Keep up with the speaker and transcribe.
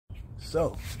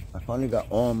So, I finally got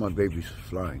all my babies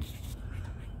flying.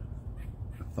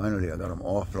 Finally, I got them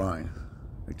all flying.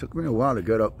 It took me a while to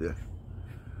get up there.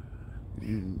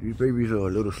 These babies are a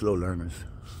little slow learners.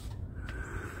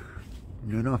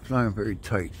 They're not flying very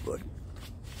tight, but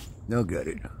they'll get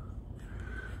it.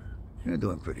 They're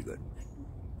doing pretty good.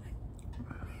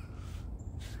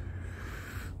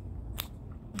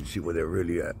 You see where they're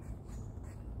really at.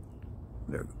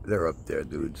 They're up there,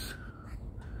 dudes.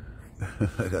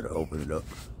 I gotta open it up.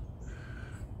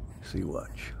 See,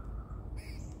 watch.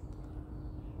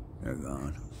 They're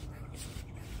gone.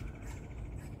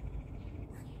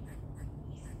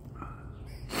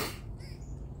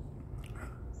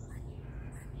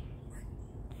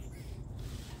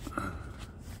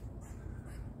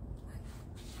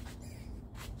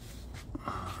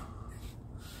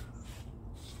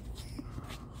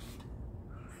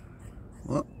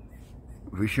 Well,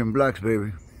 Vision Blacks,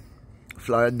 baby.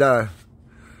 Fly or die.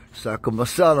 Sack 'em or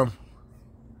sell 'em.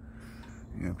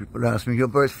 Yeah, people ask me, your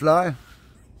birds fly?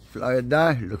 Fly or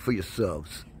die? Look for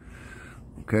yourselves.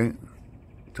 Okay?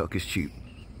 Talk is cheap.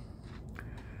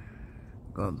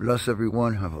 God bless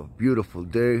everyone. Have a beautiful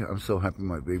day. I'm so happy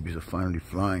my babies are finally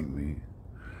flying me.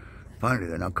 Finally,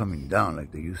 they're not coming down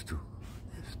like they used to.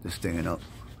 They're staying up.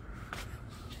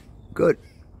 Good.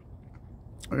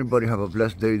 Everybody have a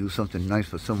blessed day. Do something nice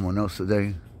for someone else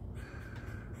today.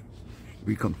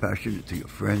 Be compassionate to your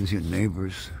friends, your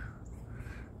neighbors,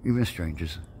 even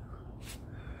strangers.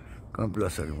 God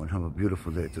bless everyone. Have a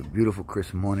beautiful day. It's a beautiful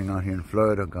crisp morning out here in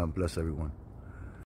Florida. God bless everyone.